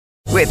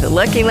With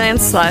Lucky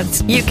Land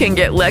Slots, you can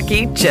get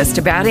lucky just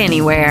about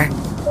anywhere.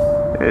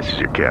 This is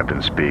your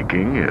captain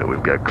speaking.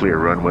 We've got clear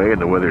runway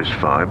and the weather's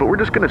fine, but we're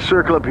just going to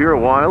circle up here a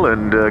while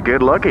and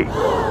get lucky.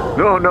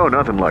 No,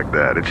 nothing like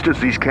that. It's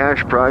just these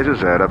cash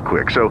prizes add up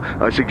quick. So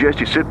I suggest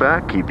you sit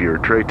back, keep your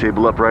tray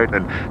table upright,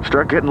 and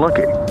start getting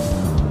lucky.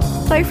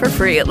 Play for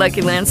free at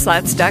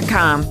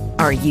LuckyLandSlots.com.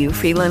 Are you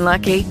feeling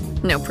lucky?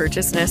 No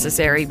purchase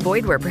necessary.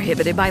 Void where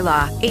prohibited by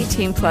law.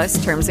 18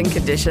 plus terms and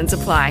conditions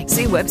apply.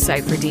 See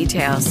website for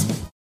details.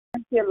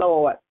 Thank you,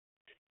 Lord.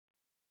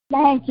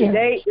 Thank you.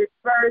 Today is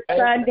First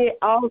Sunday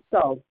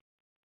also.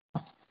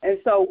 And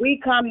so we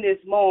come this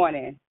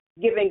morning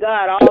giving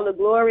God all the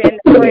glory and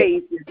the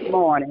praise this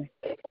morning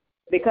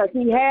because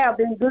he have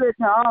been good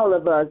to all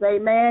of us.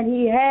 Amen.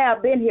 He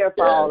have been here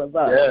for all of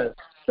us. Yes.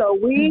 So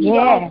we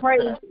going to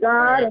praise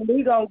God and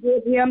we going to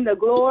give him the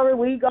glory.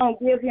 We going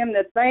to give him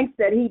the thanks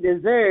that he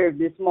deserves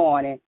this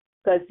morning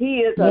because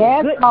he is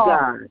a good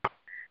God.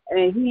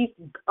 And he's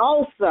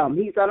awesome.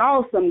 He's an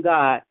awesome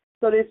God.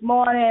 So this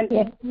morning,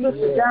 Sister Jones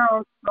is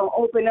going to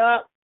open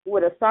up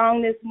with a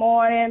song this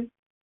morning.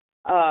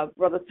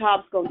 Brother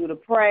Top's going to do the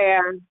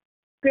prayer.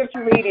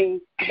 Scripture reading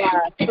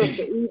by Sister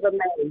Eva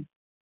May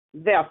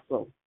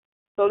Vessel.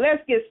 So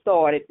let's get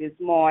started this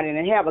morning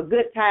and have a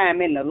good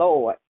time in the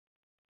Lord.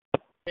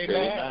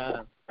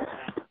 Amen.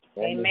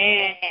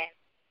 Amen.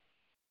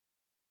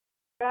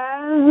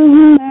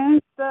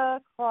 At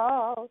the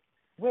cross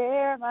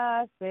where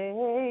my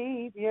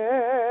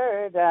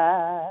Savior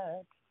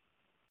died,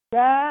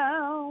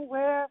 down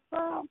where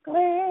from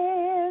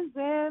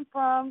cleansing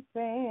from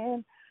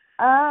sin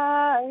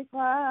I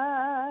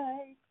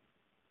cried,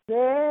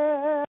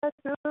 there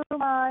to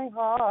my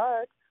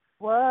heart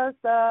was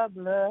the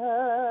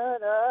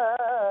blood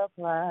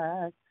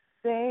applied,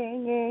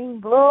 singing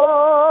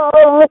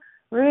glory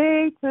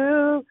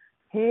to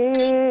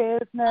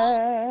his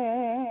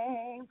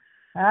name.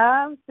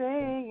 I'm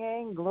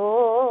singing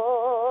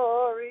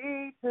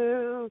glory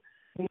to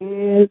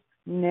his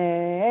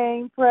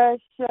name,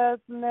 precious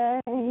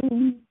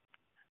name.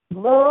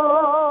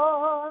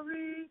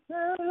 Glory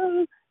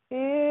to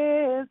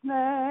his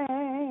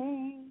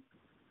name.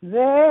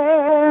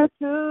 There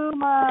to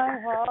my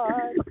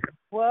heart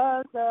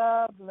was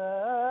the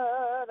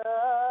blood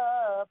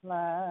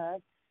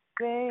applied,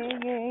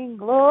 singing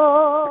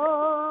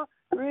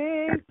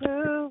glory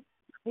to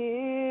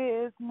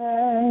his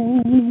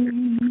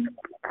name.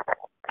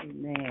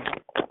 Amen.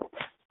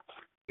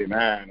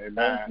 Amen.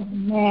 Amen.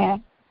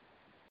 Amen.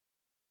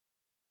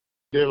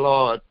 Dear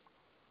Lord,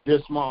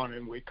 this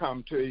morning we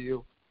come to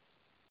you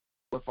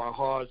with our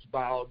hearts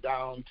bowed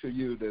down to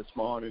you this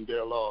morning,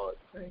 dear Lord,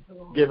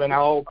 giving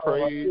all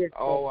praise,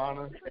 all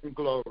honor, and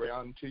glory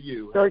unto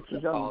you.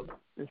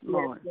 This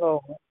morning.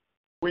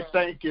 We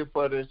thank you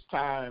for this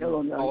time,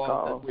 Lord,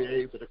 that we're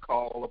able to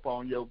call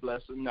upon your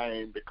blessed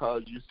name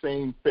because you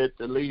seem fit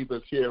to leave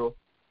us here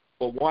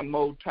for one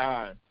more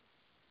time.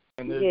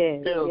 And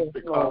it is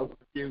because of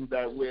you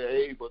that we're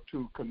able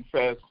to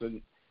confess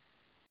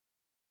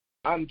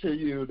unto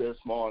you this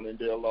morning,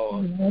 dear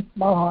Lord. Yes,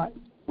 Lord.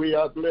 We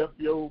uplift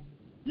your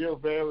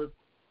very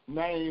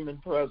name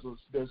and presence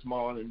this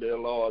morning, dear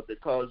Lord,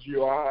 because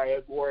you are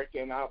at work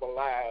in our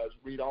lives.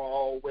 We don't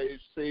always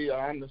see or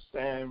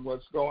understand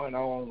what's going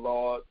on,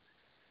 Lord.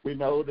 We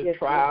know that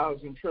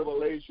trials and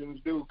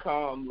tribulations do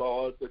come,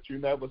 Lord, but you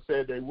never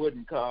said they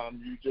wouldn't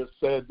come. You just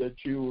said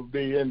that you would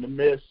be in the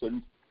midst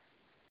and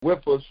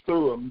whip us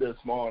through them this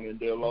morning,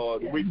 dear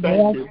Lord. We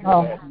thank you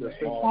for that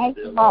this morning,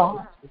 dear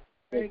Lord.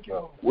 Thank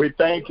you. We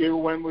thank you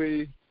when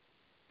we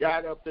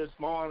got up this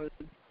morning.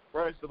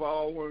 First of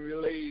all, when we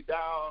laid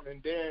down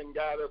and then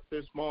got up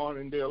this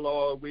morning, dear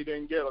Lord, we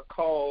didn't get a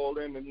call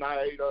in the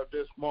night or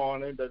this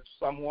morning that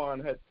someone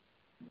had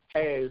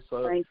passed.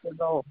 Thank you,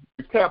 Lord.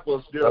 You kept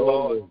us, dear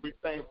Lord. We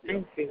thank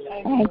you.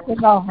 Thank you,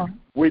 Lord.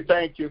 We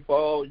thank you for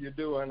all you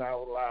do in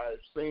our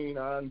lives, seen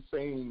or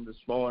unseen this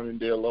morning,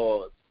 dear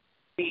Lord.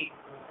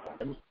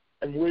 And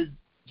we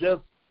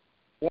just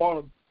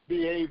want to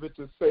be able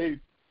to say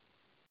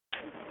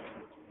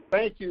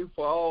thank you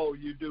for all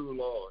you do,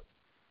 Lord.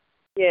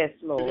 Yes,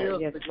 Lord.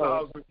 It is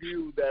because of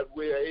you that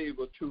we're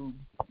able to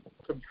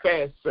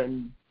confess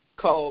and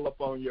call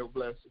upon your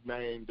blessed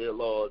name, dear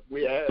Lord.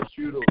 We ask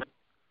you to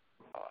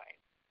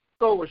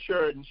go with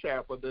Sheridan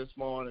Chapel this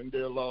morning,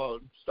 dear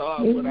Lord.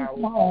 Start with our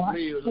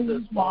leader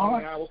this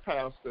morning, our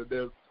pastor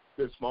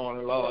this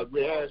morning, Lord.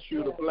 We ask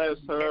you to bless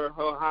her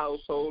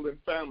household,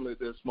 and family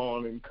this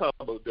morning.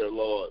 Cover, dear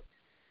Lord.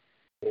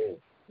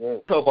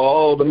 Cover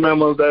all the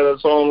members that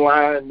is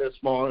online this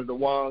morning, the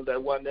ones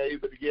that wasn't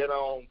able to get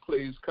on.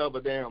 Please cover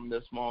them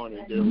this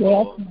morning, dear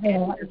Lord.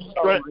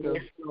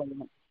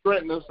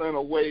 Strengthen us in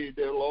a way,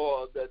 dear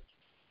Lord, that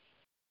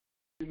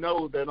you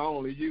know that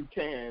only you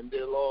can,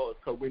 dear Lord,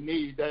 because we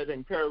need that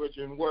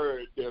encouraging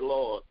word, dear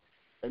Lord.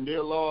 And,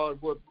 dear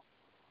Lord, what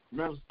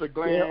Minister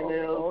Glenn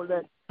is,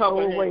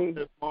 cover him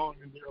this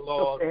morning, dear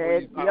Lord.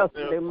 Please,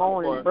 yesterday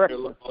morning, dear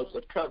Lord,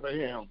 so cover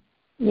him.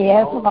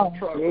 Yes, all Lord. the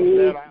troubles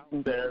that are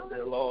out there,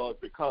 dear Lord,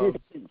 because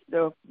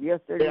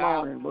yesterday they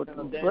are morning, in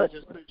a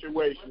dangerous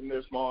situation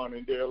this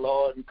morning, dear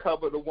Lord, and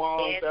cover the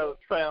ones that are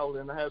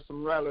traveling and have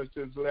some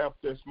relatives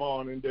left this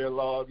morning, dear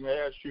Lord, and we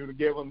ask you to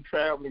give them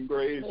traveling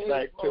grace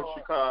back to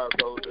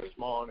Chicago this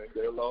morning,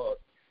 dear Lord.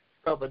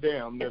 Cover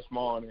them this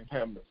morning,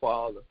 Heavenly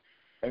Father.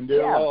 And,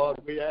 dear Lord,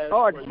 we ask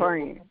for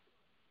your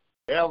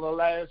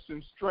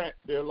everlasting strength,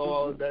 dear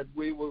Lord, that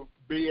we will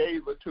be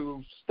able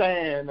to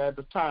stand at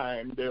the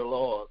time, dear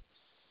Lord,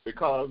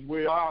 because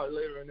we are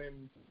living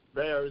in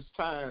various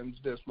times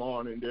this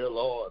morning, dear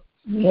Lord.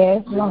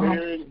 Yes,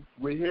 Lord.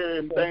 We're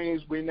hearing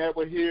things we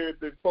never heard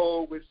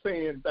before. We're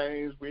seeing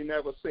things we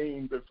never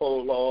seen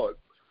before, Lord.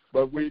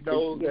 But we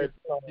know that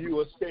you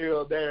are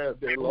still there,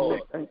 dear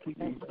Lord.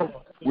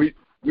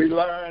 We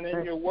learn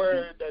in your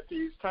word that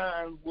these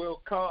times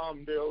will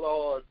come, dear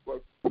Lord,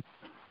 but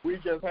we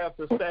just have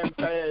to stand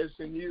fast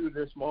in you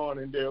this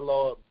morning, dear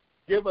Lord.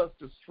 Give us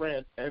the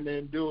strength and the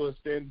endurance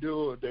to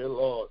endure, dear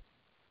Lord.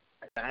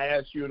 I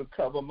ask you to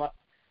cover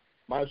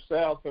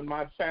myself and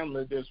my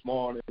family this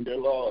morning, dear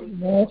Lord.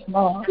 Yes,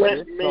 Lord.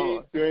 Strengthen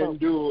me to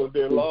endure,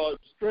 dear Lord.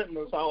 Strengthen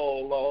us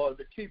all, Lord,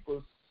 to keep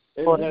us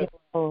in that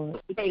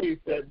faith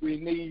that we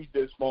need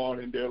this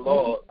morning, dear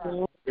Lord,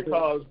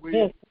 because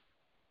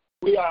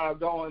we are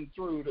going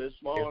through this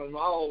morning.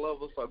 All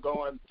of us are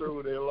going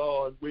through, dear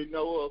Lord. We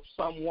know of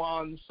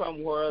someone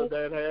somewhere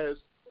that has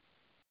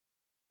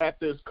had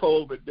this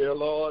COVID, dear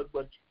Lord,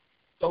 but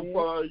so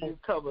far you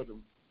covered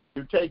them.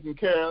 You're taking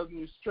care of them,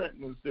 you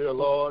strengthen us, dear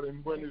Lord.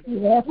 And when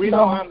we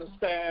don't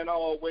understand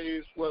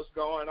always what's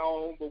going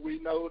on, but we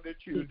know that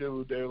you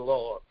do, dear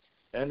Lord.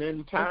 And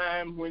in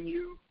time, when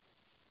you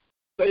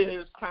say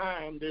it's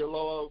time, dear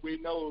Lord,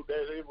 we know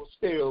that it will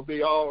still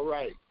be all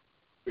right.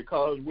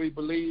 Because we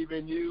believe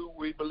in you,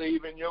 we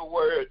believe in your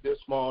word this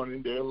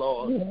morning, dear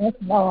Lord. Yes,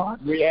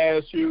 Lord. We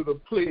ask you to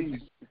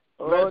please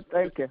bless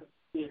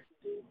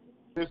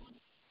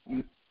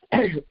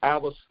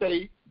our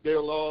state,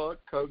 dear Lord,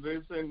 because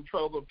it's in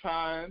troubled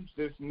times,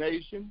 this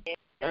nation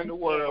and the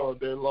world,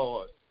 dear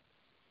Lord.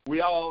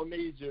 We all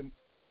need you,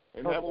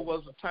 and never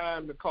was a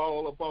time to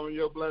call upon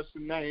your blessed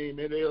name.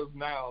 It is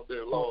now,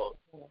 dear Lord.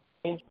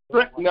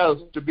 Strengthen us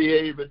to be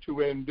able to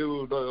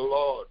endure, dear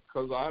Lord,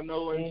 because I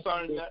know in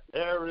certain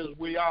areas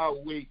we are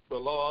weak,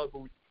 but Lord,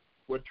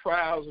 when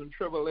trials and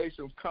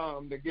tribulations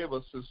come to give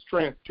us the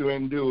strength to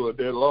endure,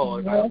 dear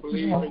Lord. I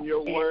believe in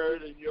your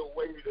word and your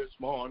way this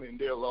morning,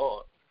 dear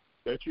Lord,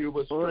 that you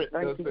will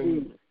strengthen us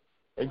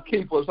and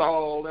keep us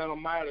all in a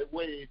mighty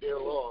way, dear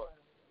Lord.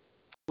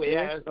 We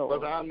ask for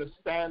the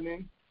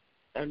understanding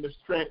and the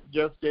strength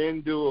just to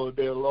endure,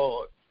 dear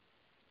Lord.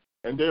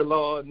 And, dear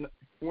Lord,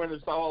 when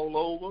it's all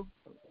over,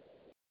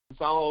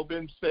 it's all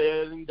been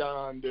said and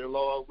done, dear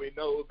Lord, we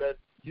know that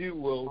you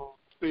will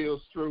see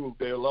us through,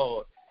 dear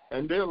Lord.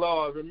 And, dear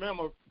Lord,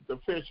 remember the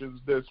fishes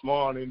this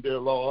morning, dear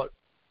Lord.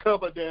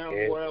 Cover them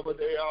wherever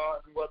they are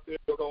and what they're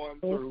going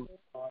through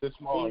this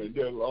morning,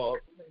 dear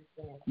Lord.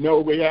 No,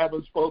 we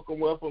haven't spoken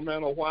with them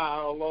in a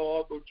while,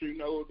 Lord, but you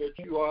know that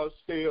you are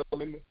still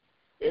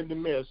in the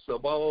midst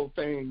of all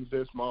things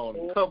this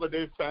morning. Cover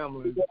their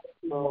families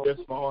this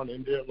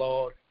morning, dear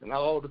Lord, and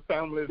all the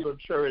families of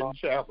Sheridan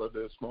Chapel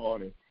this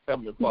morning,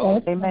 Heavenly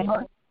Father. Amen.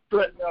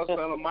 Strengthen us in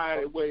a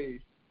mighty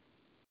way,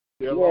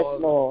 dear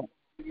Lord.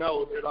 We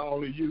know that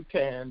only you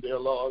can, dear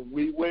Lord.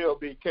 We will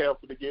be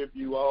careful to give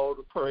you all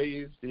the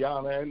praise, the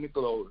honor, and the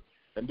glory.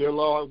 And, dear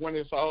Lord, when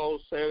it's all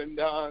said and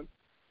done,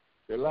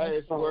 the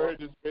last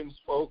word has been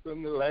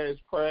spoken, the last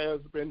prayer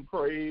has been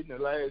prayed, and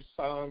the last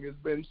song has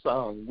been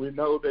sung. We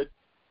know that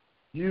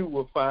you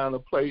will find a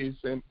place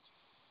and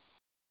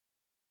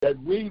that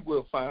we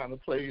will find a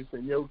place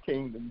in your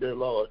kingdom, dear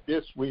Lord.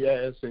 This we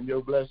ask in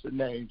your blessed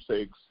name's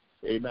sake.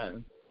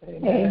 Amen.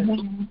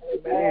 Amen.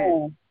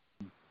 Amen.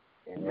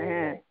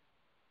 Amen.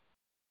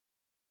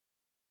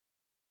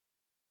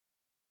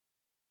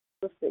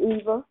 Sister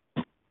Eva.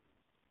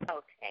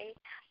 Okay.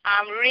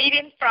 I'm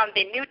reading from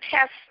the New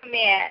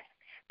Testament,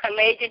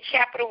 Galatians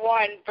chapter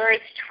 1, verse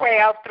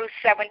 12 through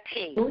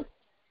 17.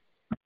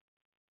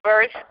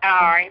 Verse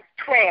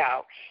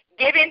 12.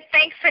 Giving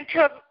thanks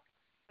unto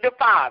the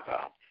Father,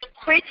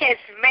 which has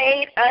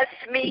made us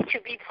meet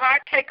to be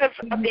partakers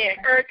of the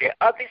inheritance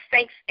of his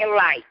saints in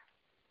light.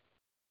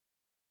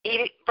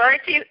 Verse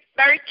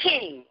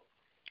 13.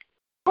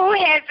 Who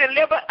has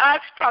delivered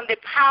us from the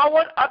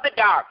power of the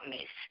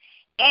darkness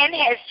and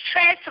has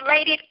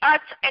translated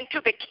us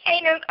into the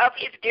kingdom of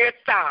his dear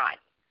Son.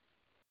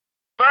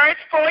 Verse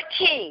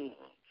 14.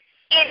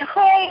 In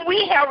whom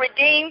we have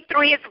redeemed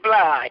through his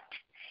blood,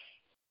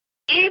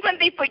 even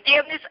the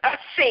forgiveness of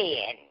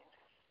sin.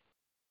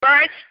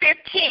 Verse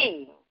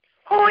 15.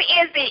 Who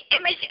is the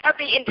image of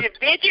the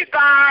individual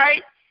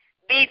God,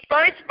 the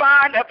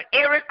firstborn of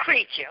every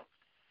creature.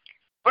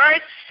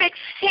 Verse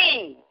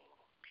 16.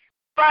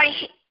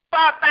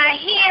 For by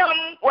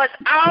him was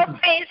all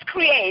things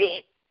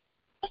created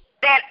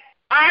that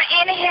are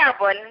in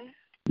heaven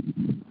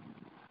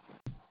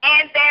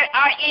and that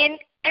are in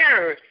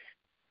earth,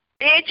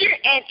 visible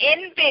and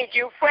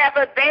invisible,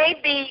 whether they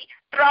be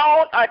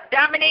throne or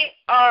dominant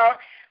or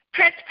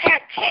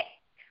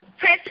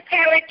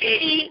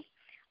principality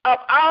of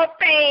all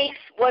things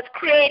was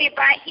created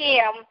by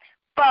him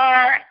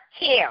for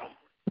him.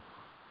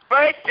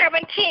 Verse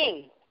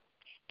 17,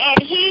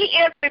 and he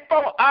is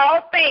before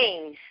all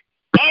things,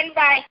 and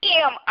by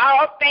him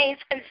all things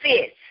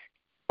consist.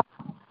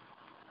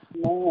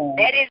 Amen.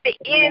 That is the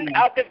end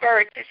of the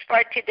verses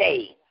for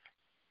today.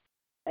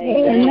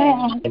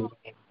 Amen.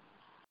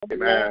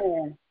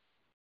 Amen.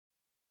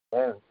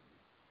 Amen.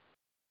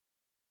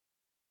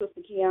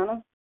 Sister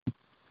Kiana.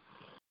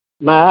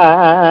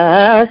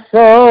 My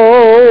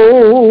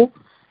soul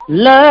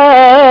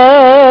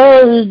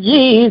loves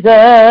Jesus.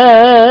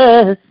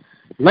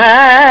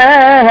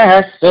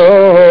 My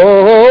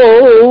soul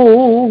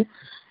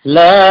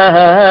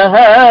loves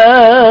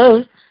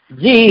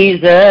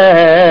Jesus.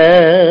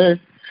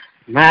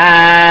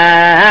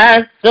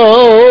 My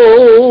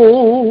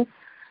soul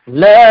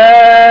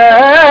loves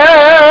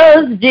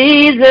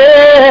Jesus.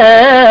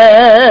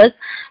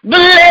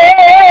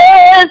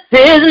 Bless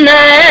his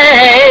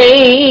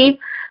name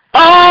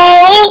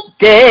all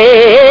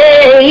day.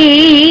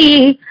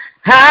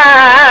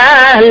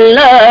 I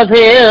love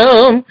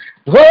him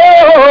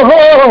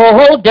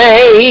all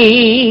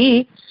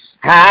day.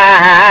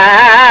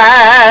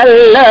 I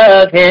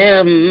love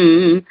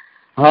him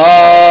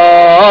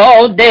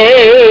all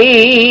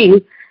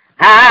day.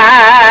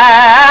 I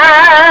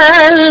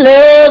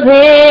love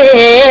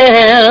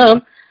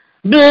him.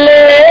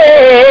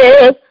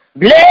 Bless,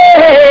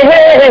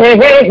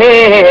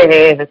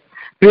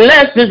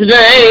 bless his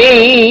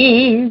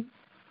name.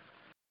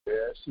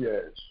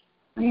 Yes.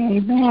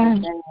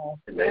 Amen.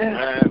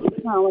 Amen.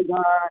 Our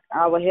God,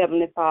 our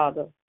Heavenly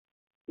Father,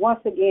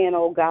 once again,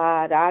 oh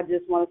God, I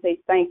just want to say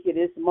thank you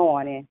this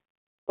morning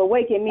for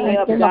waking me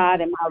up,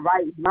 God, in my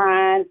right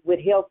mind with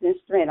health and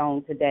strength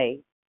on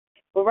today.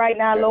 But right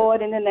now,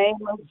 Lord, in the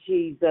name of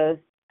Jesus,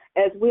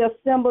 as we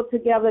assemble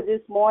together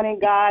this morning,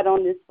 God,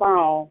 on this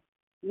phone,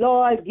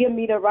 Lord, give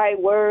me the right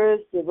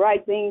words, the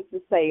right things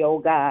to say, oh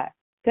God.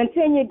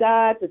 Continue,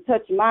 God, to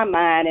touch my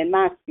mind and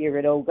my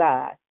spirit, oh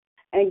God.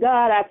 And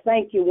God, I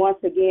thank you once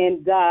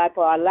again, God,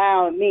 for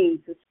allowing me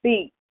to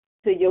speak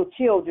to your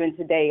children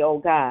today, oh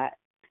God.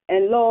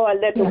 And Lord,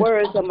 let the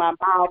words of my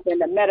mouth and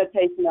the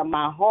meditation of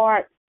my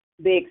heart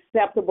be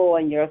acceptable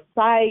in your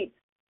sight,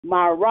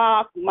 my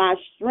rock, my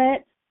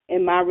strength,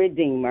 and my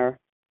redeemer.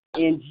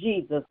 In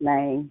Jesus'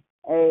 name,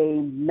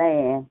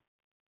 amen.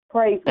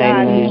 Praise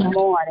God this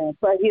morning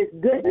for his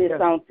goodness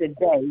on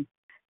today.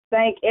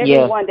 Thank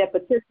everyone that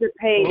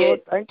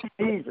participated thank you,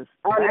 Jesus.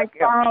 on the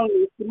phone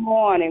this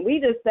morning. We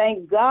just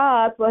thank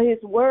God for his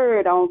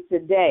word on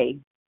today.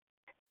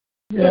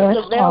 Yes,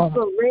 Sister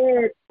Velsa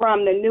read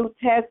from the New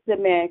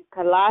Testament,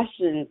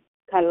 Colossians,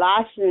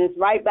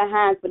 right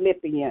behind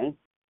Philippians,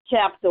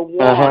 chapter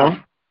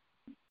 1.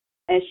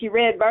 And she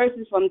read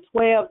verses from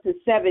 12 to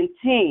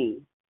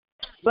 17.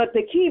 But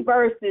the key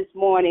verse this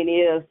morning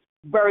is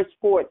verse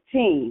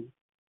 14.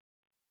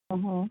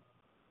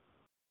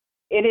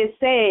 It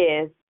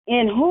says,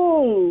 in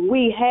whom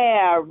we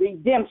have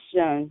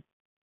redemption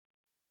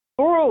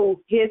through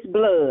his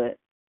blood,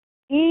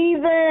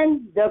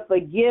 even the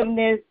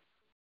forgiveness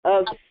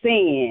of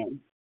sin.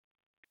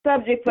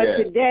 Subject for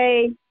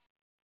today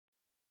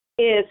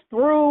is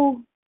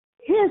through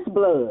his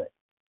blood.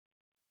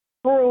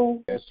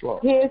 Through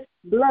his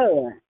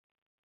blood.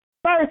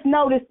 First,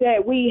 notice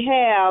that we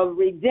have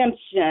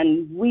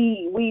redemption.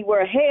 We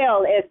were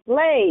held as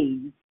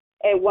slaves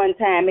at one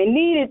time and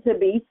needed to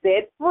be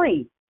set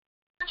free.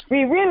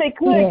 We really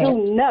could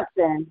do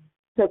nothing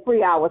to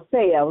free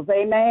ourselves,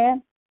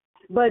 amen?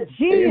 But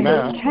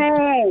Jesus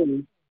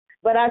came.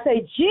 But I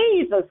say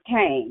Jesus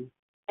came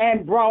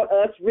and brought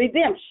us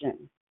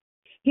redemption.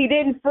 He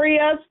didn't free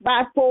us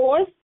by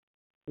force,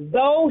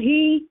 though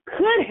he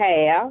could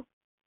have.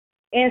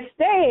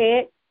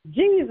 Instead,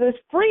 Jesus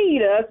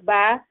freed us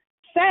by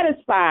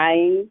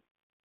satisfying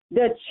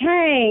the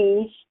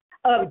change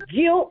of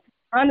guilt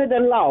under the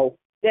law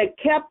that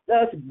kept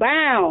us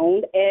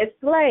bound as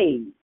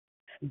slaves.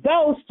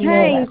 Those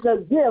chains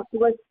of guilt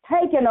was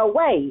taken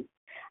away.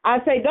 I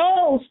say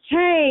those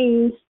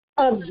chains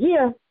of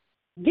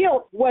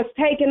guilt was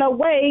taken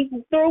away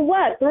through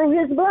what? Through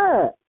his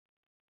blood.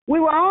 We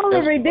were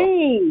only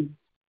redeemed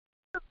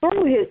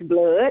through his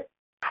blood.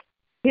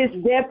 His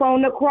death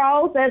on the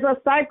cross as a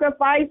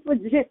sacrifice for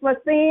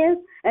sins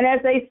and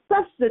as a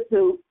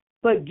substitute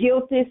for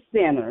guilty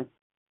sinners.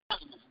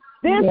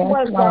 This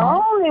was the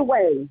only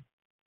way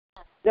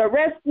the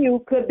rescue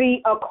could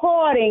be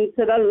according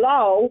to the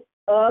law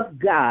of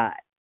God.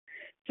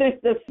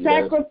 Since the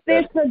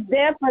sacrificial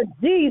death of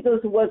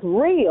Jesus was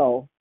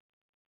real,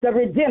 the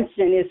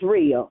redemption is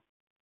real.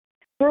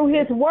 Through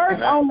his work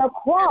on the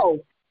cross,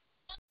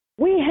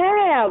 we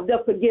have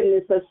the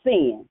forgiveness of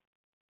sin.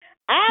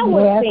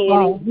 Our sin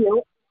and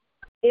guilt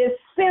is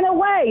sent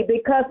away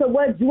because of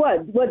what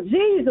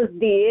Jesus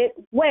did,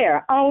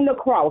 where? On the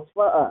cross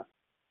for us.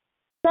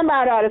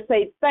 Somebody ought to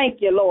say,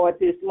 thank you, Lord,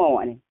 this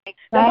morning. The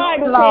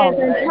Bible says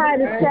in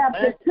Titus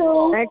chapter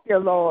 2, thank you,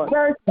 Lord.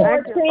 verse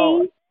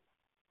 14,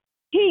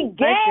 He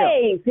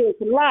gave his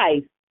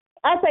life.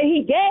 I say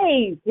he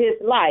gave his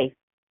life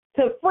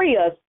to free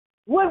us.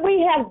 Would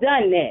we have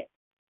done that?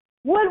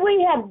 Would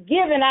we have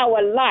given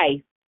our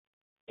life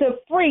to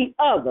free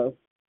others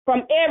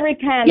from every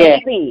kind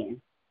of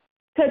sin,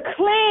 to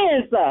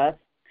cleanse us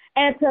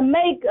and to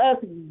make us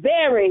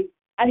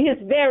his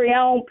very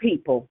own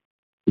people,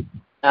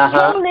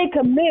 totally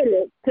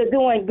committed to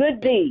doing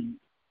good deeds,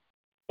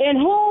 in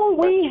whom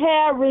we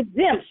have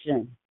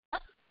redemption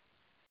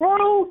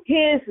through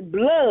his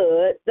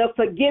blood, the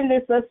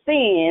forgiveness of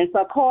sins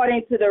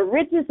according to the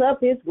riches of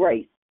his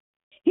grace.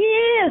 He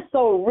is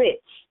so rich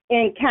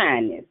in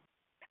kindness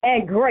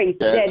and grace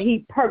that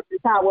he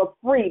purchased our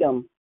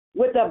freedom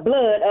with the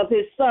blood of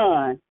his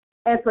Son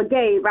and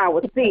forgave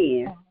our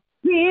sins.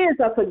 He is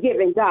a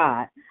forgiving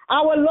God.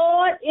 Our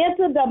Lord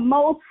entered the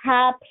most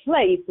high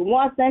place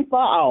once and for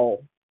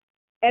all.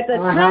 At the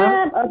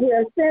time of his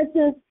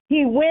ascension,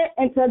 he went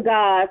into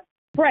God's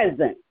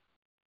presence,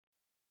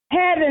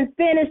 having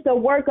finished the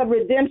work of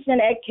redemption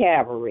at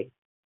Calvary.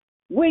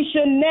 We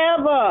should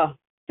never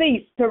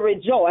cease to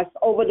rejoice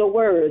over the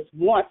words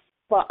once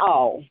for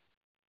all.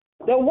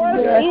 The work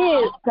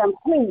is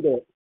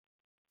completed.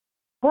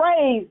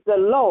 Praise the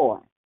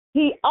Lord.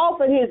 He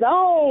offered his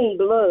own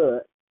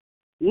blood,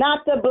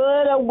 not the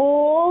blood of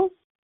bulls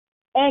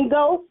and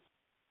goats.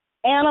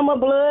 Animal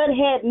blood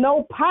had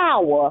no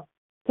power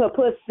to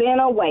put sin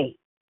away.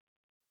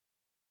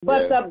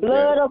 But the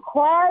blood of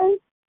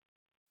Christ,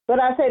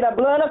 the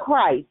blood of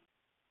Christ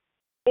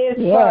is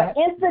for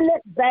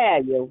infinite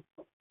value.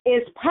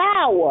 Its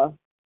power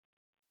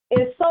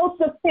is so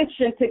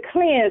sufficient to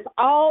cleanse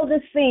all the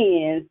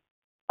sins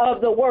of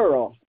the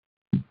world.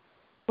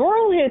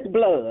 Through his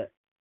blood,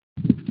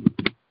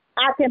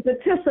 I can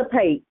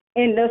participate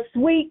in the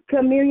sweet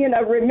communion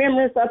of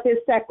remembrance of his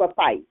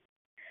sacrifice.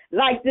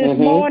 Like this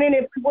morning,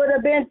 if we would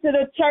have been to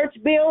the church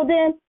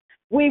building,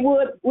 we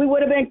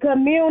would have been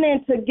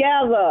communing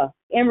together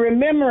in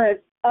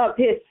remembrance of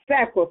his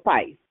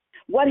sacrifice.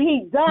 What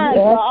he done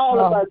for all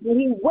of us when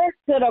he went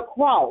to the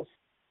cross,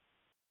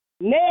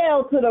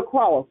 nailed to the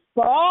cross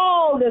for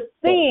all the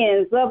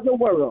sins of the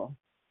world.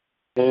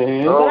 But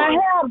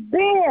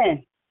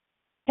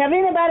have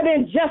anybody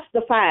been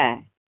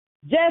justified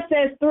just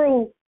as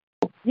through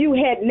you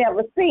had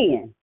never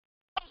sinned?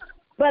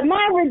 But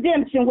my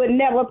redemption would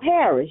never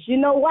perish. You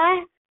know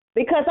why?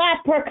 Because I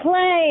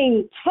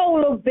proclaim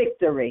total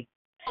victory.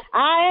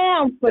 I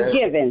am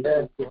forgiven.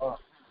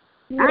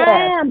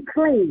 I am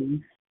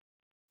clean.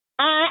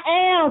 I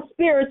am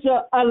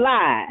spiritual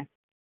alive.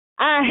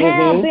 I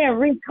have been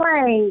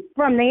reclaimed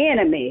from the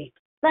enemy.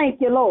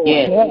 Thank you, Lord.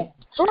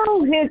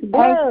 Through his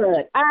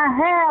blood,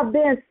 I have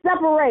been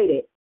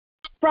separated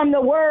from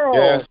the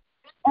world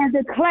and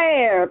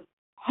declared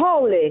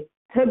holy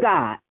to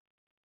God.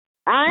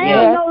 I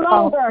am no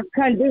longer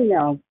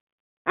condemned.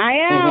 I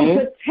am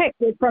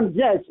protected from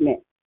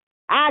judgment.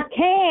 I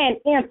can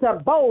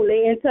enter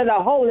boldly into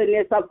the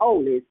holiness of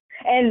holies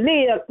and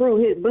live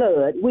through his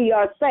blood. We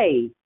are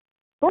saved.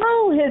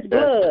 Through his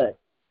blood,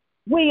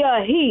 we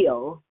are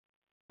healed.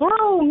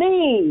 Through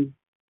me,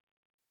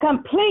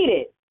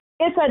 completed.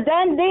 It's a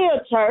done deal,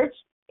 church.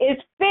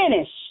 It's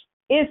finished.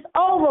 It's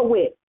over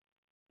with.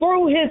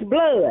 Through his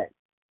blood.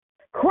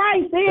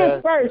 Christ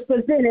is first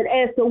presented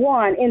as the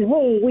one in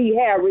whom we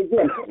have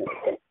redemption,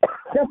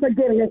 the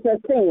forgiveness of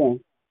sin.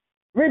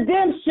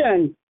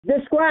 Redemption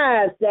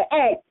describes the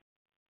act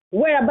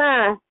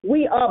whereby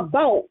we are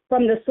bought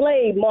from the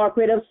slave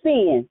market of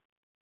sin.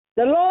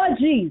 The Lord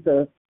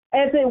Jesus,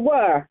 as it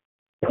were,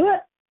 put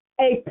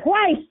a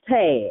price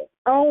tag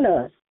on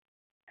us.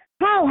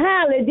 How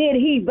highly did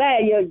he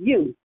value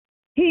you?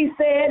 He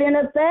said, in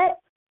effect,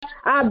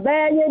 I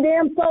value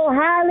them so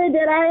highly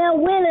that I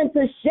am willing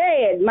to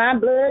shed my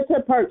blood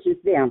to purchase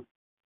them.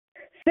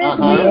 Since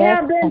we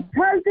have been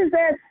purchased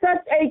at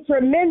such a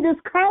tremendous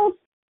cost,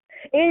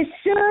 it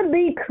should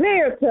be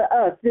clear to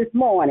us this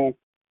morning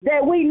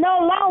that we no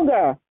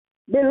longer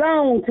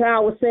belong to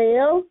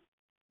ourselves.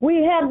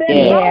 We have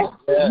been bought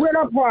with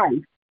a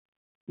price.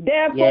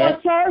 Therefore,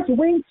 church,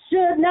 we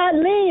should not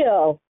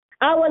live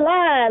our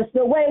lives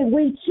the way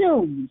we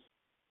choose.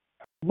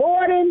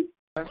 Borden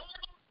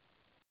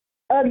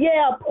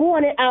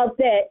pointed out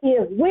that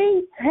if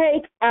we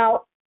take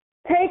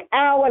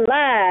our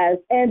lives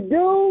and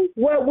do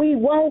what we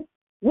want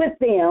with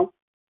them,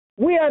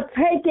 we are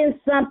taking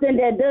something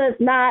that does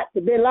not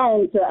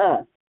belong to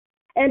us.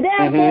 And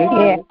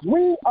therefore,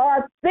 we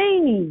are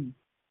thieves.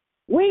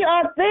 We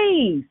are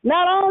thieves.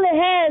 Not only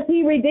has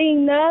he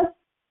redeemed us,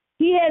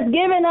 he has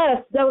given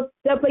us the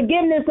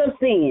forgiveness of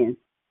sins.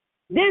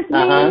 This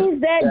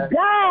means that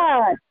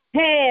God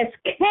has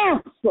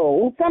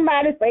canceled,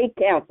 somebody say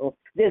cancel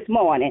this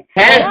morning.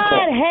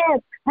 God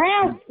has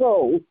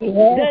canceled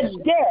the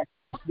debt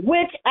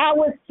which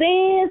our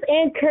sins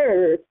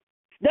incurred.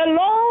 The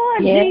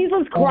Lord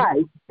Jesus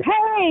Christ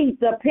paid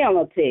the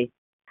penalty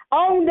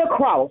on the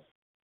cross.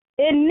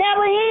 It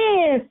never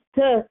ends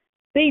to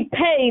be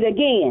paid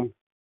again.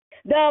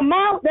 The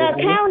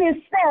account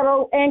is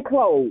settled and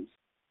closed.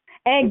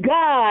 And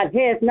God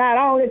has not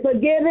only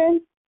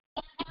forgiven,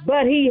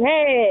 but he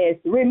has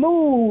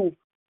removed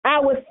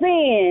our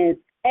sins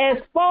as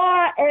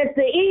far as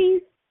the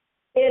east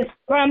is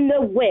from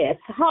the west.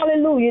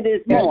 Hallelujah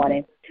this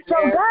morning. So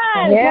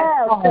God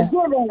has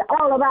forgiven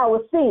all of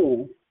our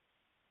sins.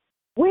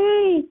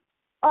 We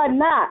are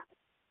not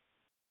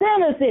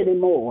sinners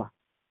anymore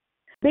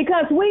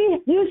because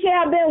you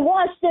shall have been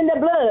washed in the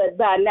blood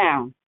by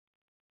now.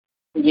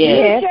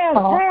 Yes. You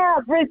shall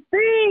have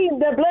received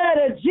the blood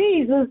of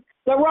Jesus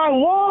to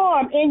run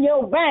warm in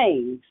your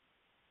veins.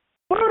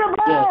 Through the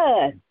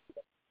blood.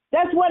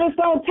 That's what it's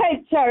going to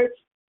take, church.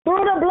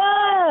 Through the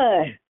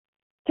blood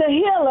to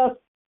heal us.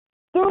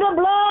 Through the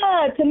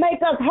blood to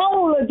make us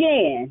whole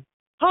again.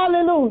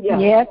 Hallelujah.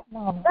 Yes.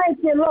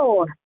 Thank you,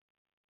 Lord.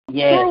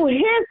 Yes.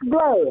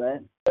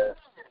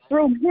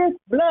 Through his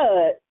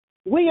blood,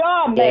 we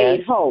are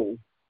made whole.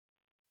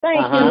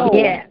 Thank you, Lord.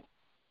 Yes.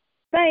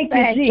 Thank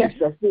you,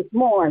 Jesus, this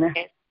morning.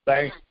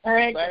 Thank you,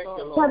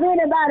 Lord. Has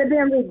anybody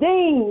been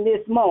redeemed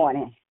this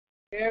morning?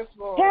 Yes,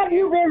 Lord. Have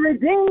you been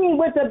redeemed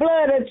with the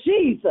blood of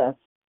Jesus?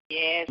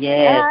 Yes.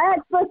 And I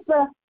asked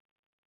Sister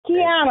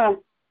Kiana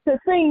to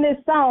sing this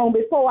song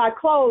before I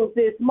close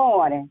this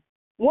morning.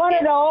 One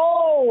of the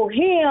old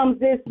hymns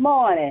this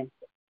morning.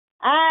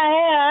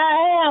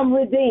 I am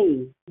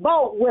redeemed,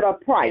 bought with a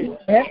price.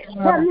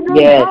 Have you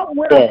been bought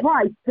with a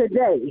price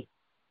today?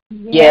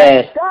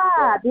 Yes.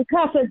 God,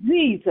 because of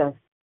Jesus.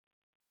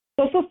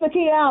 So Sister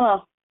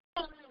Kiana,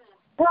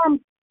 come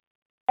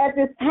at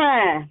this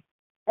time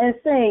and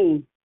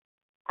sing,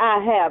 I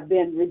have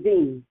been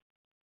redeemed.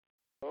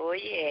 Oh,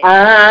 yeah.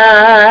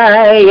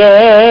 I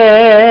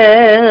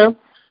am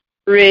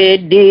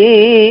redeemed.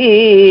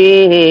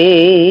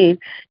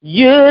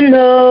 You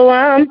know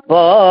I'm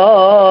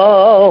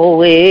bought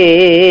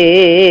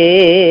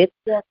with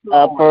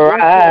a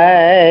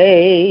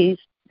price.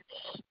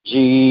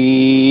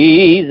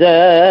 Jesus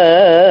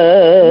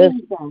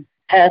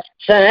has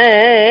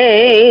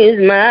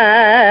changed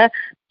my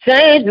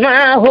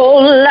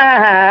whole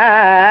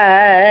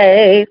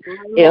life.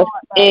 If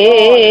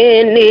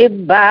anybody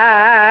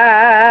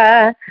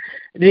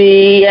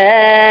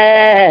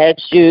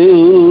asks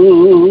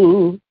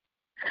you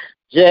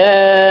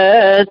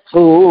just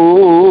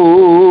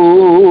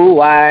who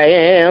I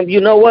am,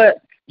 you know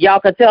what? Y'all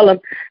can tell them,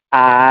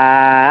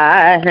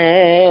 I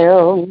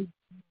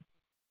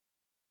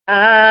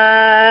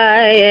am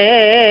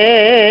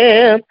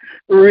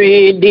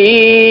redeemed.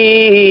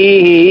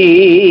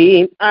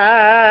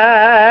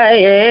 I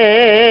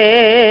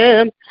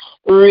am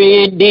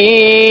redeemed.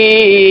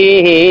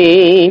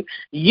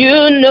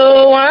 You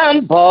know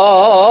I'm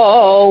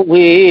bought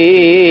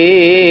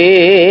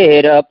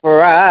with a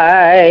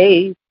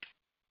price.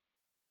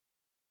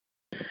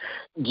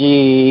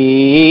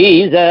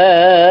 Jesus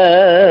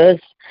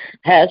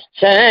has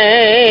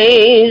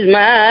changed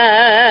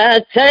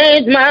my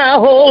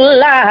whole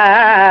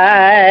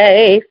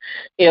life.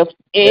 If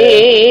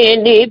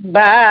anybody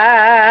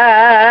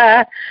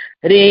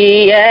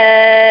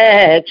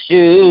asks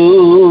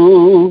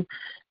you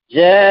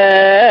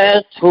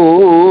just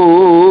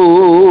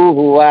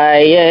who I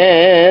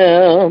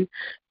am,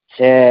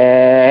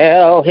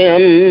 tell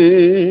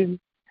him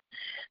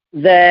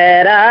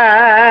that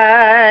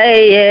I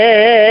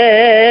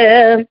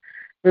am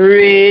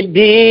redeemed.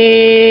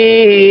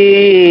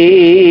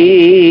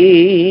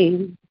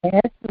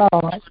 Yes,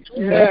 Lord.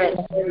 Yes.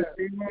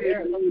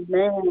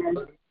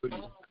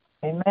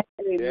 Amen.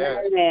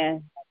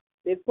 Amen.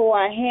 Before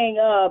I hang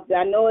up,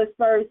 I know it's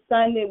first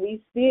Sunday,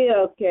 we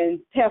still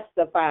can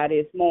testify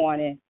this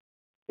morning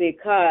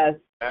because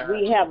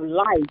we have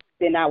life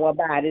in our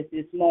bodies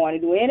this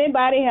morning. Do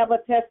anybody have a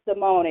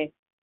testimony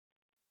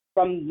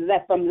from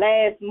last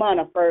month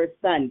of first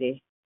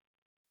Sunday?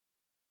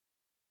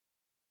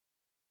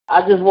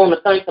 I just want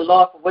to thank the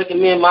Lord for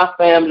waking me and my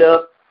family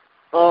up,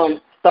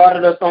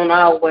 started us on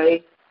our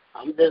way.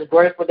 I'm just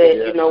grateful that,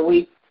 you know,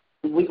 we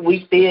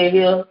still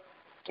here,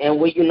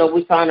 and we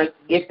trying to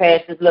get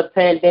past this little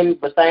pandemic,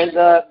 but thank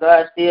God,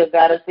 God still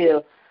got us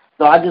here.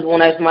 So I just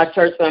want to ask my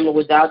church family,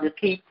 would y'all just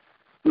keep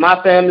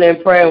my family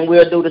in prayer, and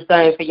we'll do the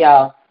same for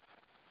y'all.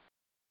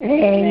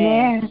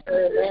 Amen.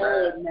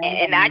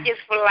 And I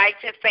just would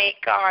like to thank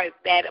God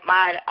that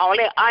my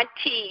only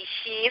auntie,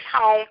 she's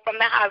home from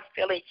the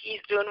hospital and she's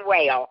doing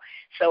well.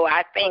 So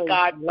I thank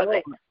God for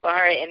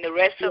her, and the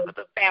rest of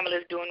the family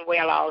is doing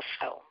well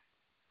also.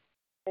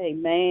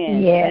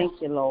 Amen. Yes. Thank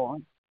you,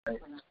 Lord.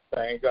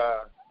 Thank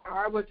God.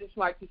 I would just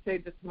like to say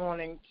this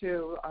morning,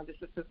 too,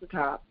 this is Sister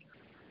Top,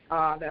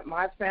 that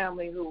my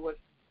family who was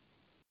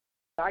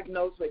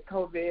diagnosed with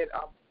COVID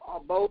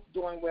are both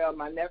doing well,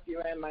 my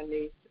nephew and my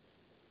niece.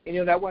 And,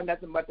 you know, that wasn't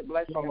nothing but the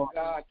blessing of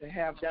God to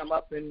have them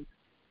up and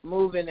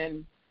moving,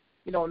 and,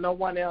 you know, no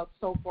one else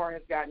so far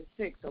has gotten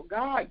sick. So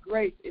God's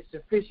grace is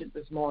sufficient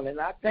this morning.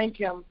 I thank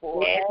him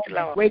for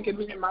waking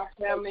me and my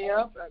family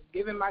up,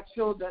 giving my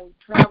children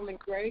traveling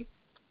grace,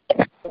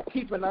 for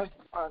keeping us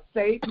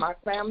safe, my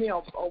family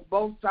on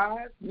both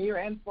sides, near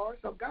and far.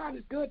 So God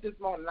is good this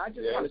morning. I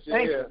just want to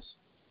thank him.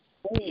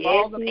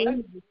 All the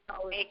blessings.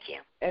 Thank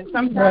you. And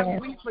sometimes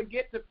we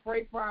forget to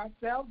pray for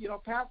ourselves. You know,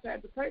 Pastor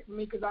had to pray for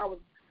me because I was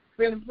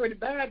feeling pretty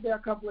bad there a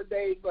couple of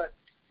days, but,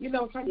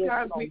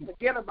 sometimes we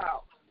forget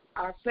about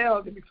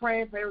ourselves and be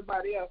praying for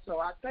everybody else. So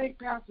I thank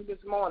Pastor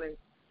this morning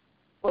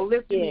for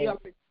lifting me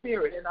up in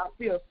spirit, and I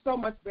feel so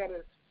much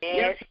better.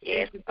 Yes.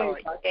 I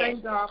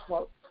thank God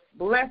for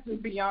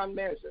blessings beyond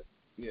measure.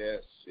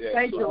 Yes.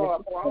 Thank you,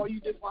 Lord, for all you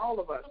did for all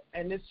of us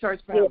and this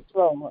church family.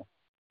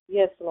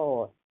 Yes,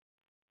 Lord.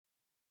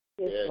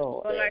 Yes,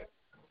 Lord. Well,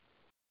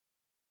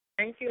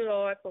 thank you,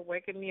 Lord, for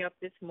waking me up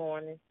this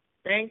morning.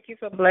 Thank you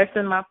for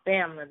blessing my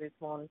family this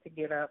morning to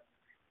get up.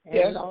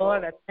 And,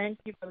 Lord, I thank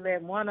you for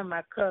letting one of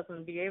my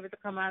cousins be able to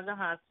come out of the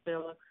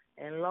hospital.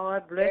 And,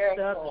 Lord, bless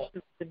us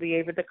to be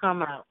able to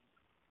come out.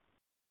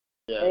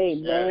 Yes.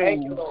 Amen.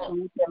 Thank you,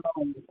 Lord.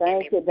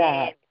 Thank you,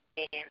 God.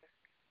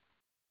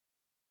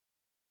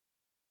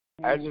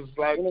 I just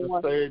like to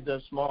say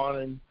this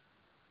morning,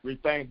 we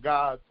thank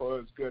God for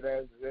as good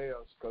as it is,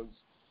 because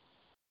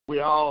we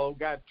all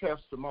got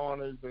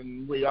testimonies,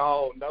 and we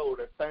all know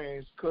that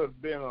things could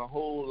have been a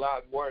whole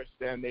lot worse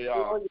than they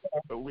are.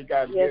 So we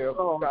got to give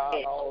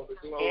God all the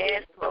glory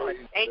and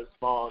praise this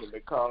morning,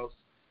 because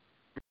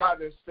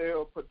God is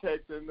still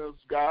protecting us.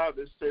 God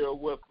is still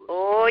with us.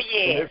 Oh,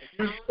 yes. And if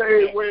you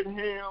stay with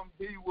Him,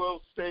 He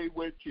will stay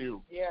with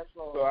you. Yes,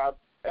 Lord. So I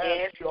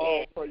ask you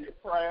all for your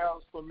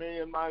prayers for me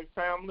and my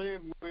family,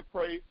 and we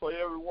pray for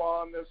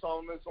everyone that's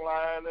on this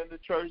line and the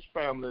church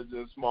family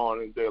this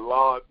morning. The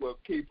Lord will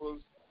keep us,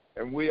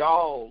 and we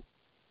all,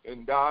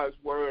 in God's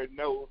word,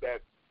 know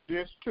that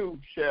this too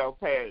shall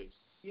pass.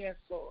 Yes,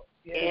 Lord.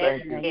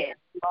 Thank you. Yes,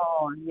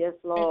 Lord. Yes,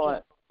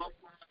 Lord.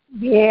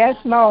 Yes,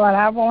 Lord.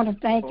 I want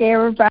to thank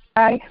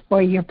everybody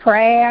for your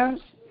prayers.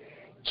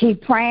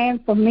 Keep praying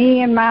for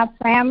me and my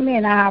family,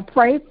 and I'll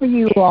pray for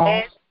you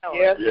all.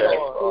 Yes,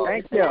 Lord.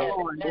 Thank you.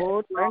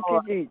 Lord, thank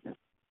you, Jesus.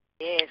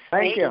 Yes,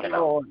 thank you,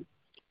 Lord.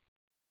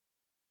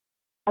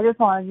 I just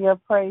want to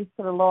give praise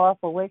to the Lord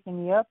for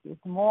waking me up this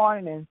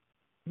morning and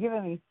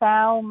giving me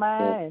sound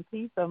mind and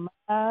peace of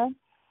mind.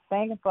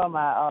 Thanking for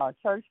my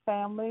church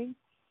family,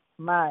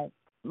 my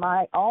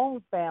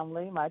own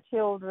family, my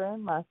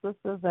children, my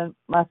sisters and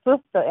my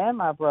sister and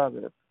my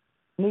brothers,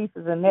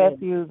 nieces and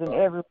nephews, and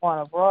everyone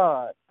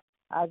abroad.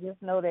 I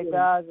just know that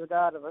God is a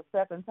God of a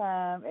second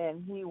time,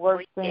 and He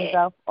works things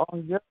out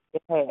on your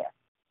behalf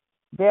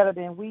better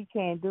than we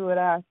can do it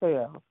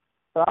ourselves.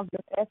 So I'm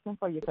just asking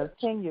for your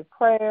continued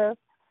prayers.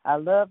 I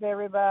love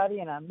everybody,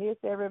 and I miss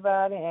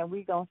everybody, and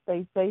we're going to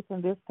stay safe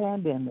in this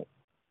pandemic.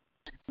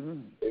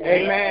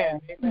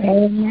 Amen.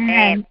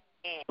 Amen.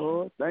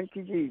 Oh, thank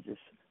you, Jesus.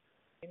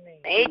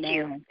 Thank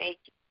you.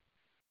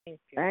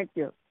 Thank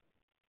you.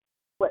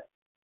 What?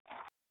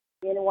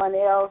 Anyone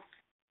else?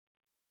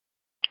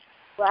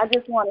 Well, I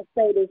just want to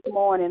say this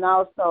morning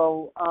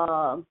also,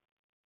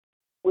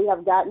 we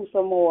have gotten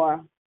some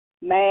more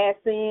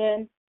masks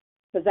in,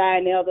 because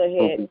I never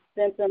had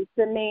sent them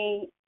to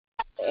me,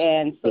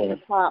 and Brother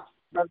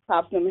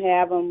Pops them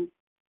have them.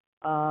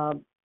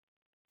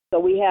 So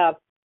we have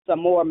some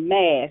more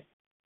masks,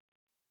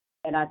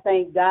 and I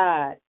thank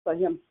God for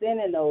Him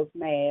sending those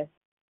masks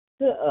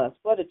to us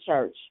for the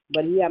church.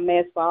 But He has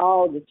masks for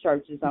all the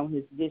churches on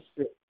His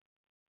district.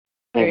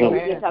 So we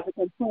just have to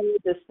continue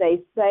to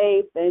stay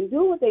safe and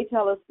do what they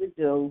tell us to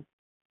do,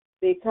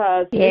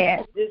 because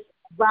this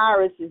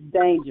virus is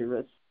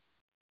dangerous,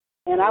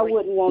 and I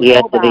wouldn't want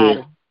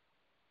nobody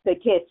to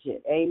catch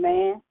it.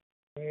 Amen.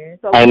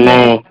 So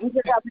we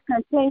just have to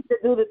continue to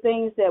do the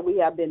things that we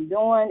have been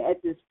doing at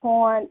this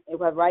point.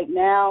 But right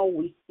now,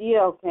 we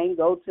still can't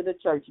go to the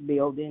church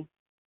building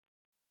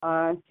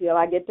until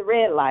I get the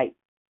red light.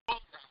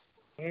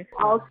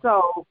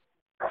 Also,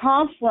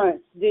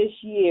 conference this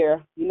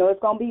year,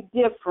 it's going to be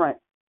different.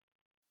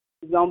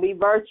 It's going to be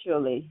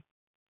virtually.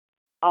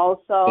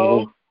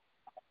 Also,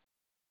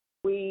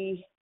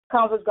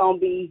 conference going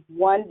to be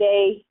 1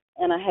 day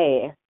and a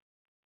half,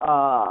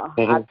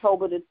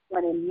 October the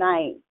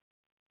 29th.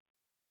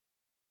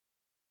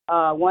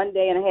 1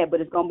 day and a half,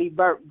 but it's going to be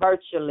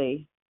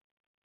virtually.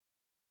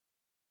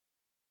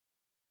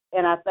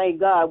 And I thank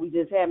God we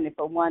just having it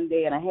for 1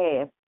 day and a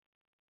half.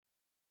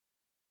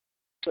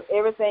 So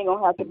everything going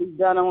to have to be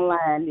done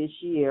online this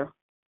year.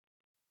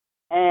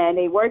 And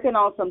they're working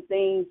on some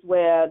things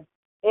where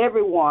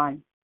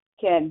everyone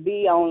can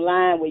be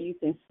online, where you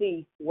can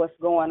see what's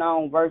going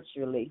on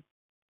virtually.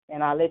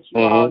 And I'll let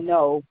you all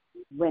know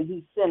when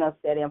He sent us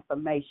that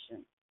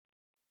information.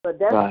 But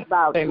that's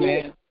about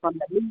it from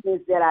the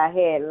meetings that I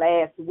had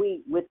last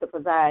week with the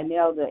presiding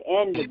elder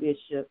and the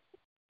bishop.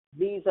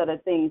 These are the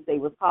things they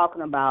were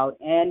talking about,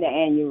 and the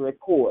annual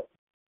report.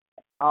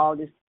 All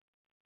this,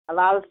 a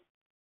lot of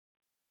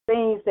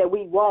things that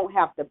we won't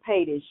have to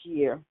pay this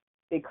year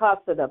because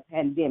of the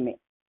pandemic.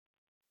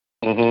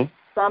 Some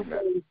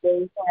things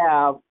they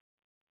have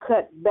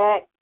cut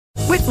back.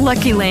 With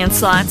Lucky Land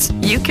Slots,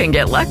 you can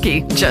get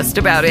lucky just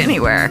about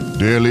anywhere.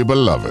 Dearly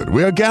beloved,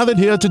 we are gathered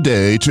here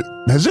today to...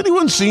 Has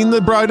anyone seen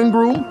the bride and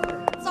groom?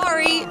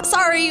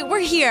 Sorry, we're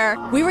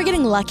here. We were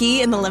getting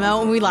lucky in the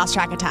limo and we lost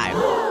track of time.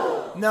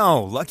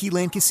 No, Lucky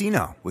Land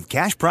Casino, with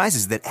cash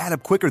prizes that add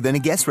up quicker than a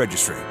guest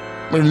registry.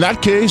 In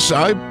that case,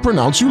 I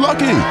pronounce you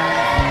lucky.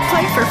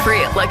 Play for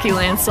free at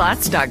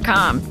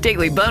LuckyLandSlots.com.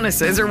 Daily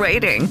bonuses are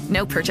waiting.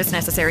 No purchase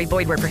necessary.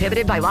 Void where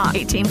prohibited by law.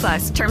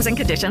 18+. Terms and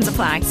conditions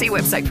apply. See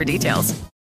website for details.